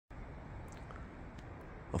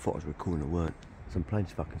I thought I was recording, I weren't. Some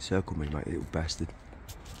planes fucking circled me, mate, you little bastard.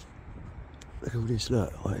 Look at all this,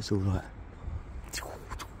 look, like, it's all like...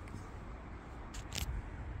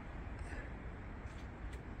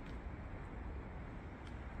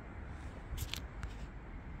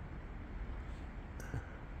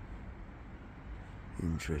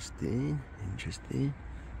 Interesting, interesting.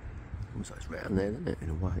 Almost like it's round there, isn't it, in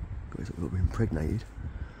a way? It's a little bit impregnated.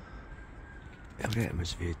 How the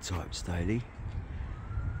atmosphere type daily.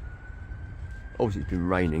 Obviously it's been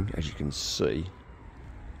raining, as you can see.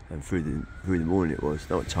 And through the morning it was.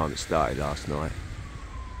 Not what time it started last night.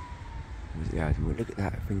 Look at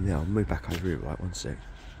that thing now. I'll move back over here, right? One sec.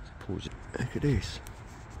 Pause it. Look at this.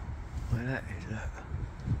 Look at that is, look.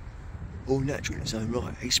 All natural in its own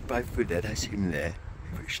right. He sprayed through there, that's him there.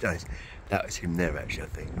 Pretty stones. That was him there actually, I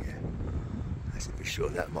think, yeah. That's it for sure,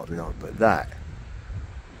 that might have been on. But that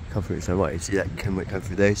come through its own right. You see that can come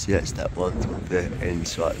through there? See that's that one there,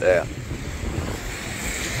 ends right there.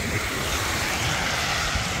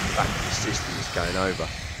 Back of the system is going over.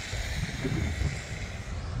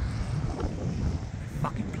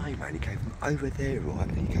 Fucking plane, man, he came from over there, right,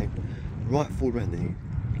 and he came right forward around there,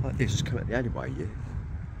 like this, just come out the alleyway, yeah.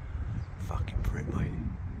 Fucking prick, mate.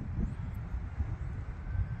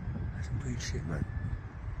 That's some weird shit, man.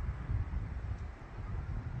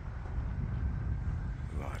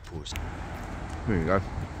 Right, pause. There you go.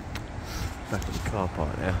 Back at the car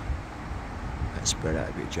park now. That's spread out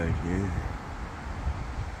a bit, Jones, yeah.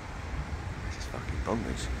 This is fucking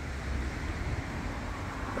bonkers.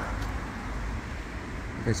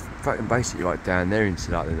 It's fucking basically right down there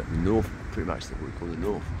into like the north, pretty much what we call the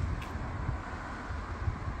north.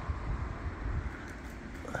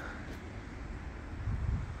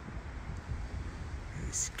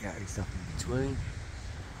 There's scattered stuff in between.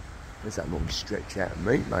 There's that long stretch out of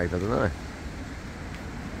meat, maybe, I don't know.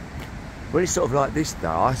 When it's sort of like this though,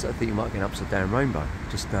 I sort of think you might get an upside down rainbow.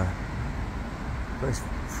 Just but it's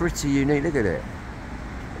pretty unique, look at it.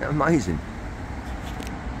 Isn't that amazing?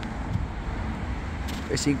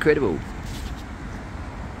 It's incredible.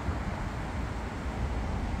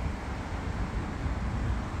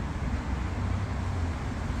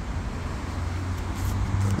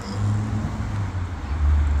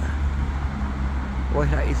 Why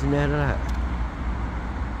that isn't out of that?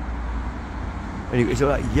 And it's all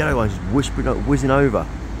like yellow ones just whispering, like whizzing over.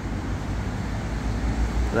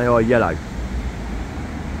 And they are yellow.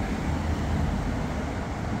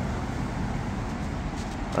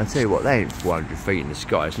 I tell you what, they ain't 400 feet in the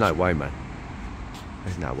sky. There's no way, man.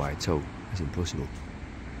 There's no way at all. That's impossible.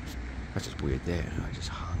 That's just weird there. I just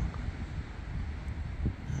hung.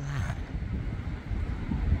 Look at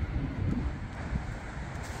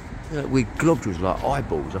that. Look, weird globules like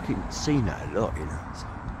eyeballs. I keep seeing that a lot, you know. So,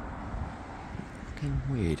 fucking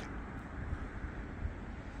weird.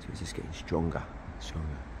 So it's just getting stronger,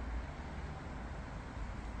 stronger.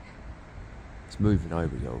 It's moving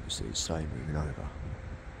over, obviously. It's slowly moving over.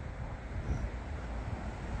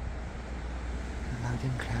 Low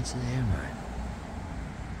them clouds in the air, man.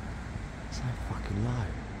 So fucking low.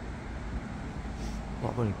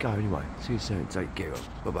 Well, I'm gonna go anyway. See you soon. Take care.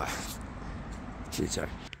 Bye bye. See you soon.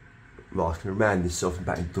 Right, I'm gonna round this off and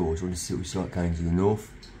back indoors. I want to see what it's like going to the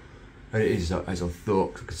north. And it is as I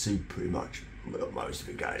thought, because I can see pretty much most of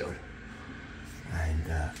it going on. And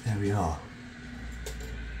there we are.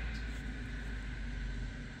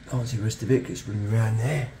 I can't see the rest of it because it's running around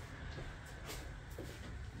there.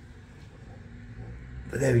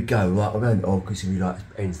 But there we go, right, around it off because we like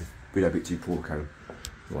ends the video a bit too poor, Karen.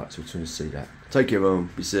 Right, so we're trying to see that. Take care, everyone,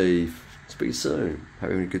 be safe, speak soon,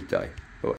 having a good day.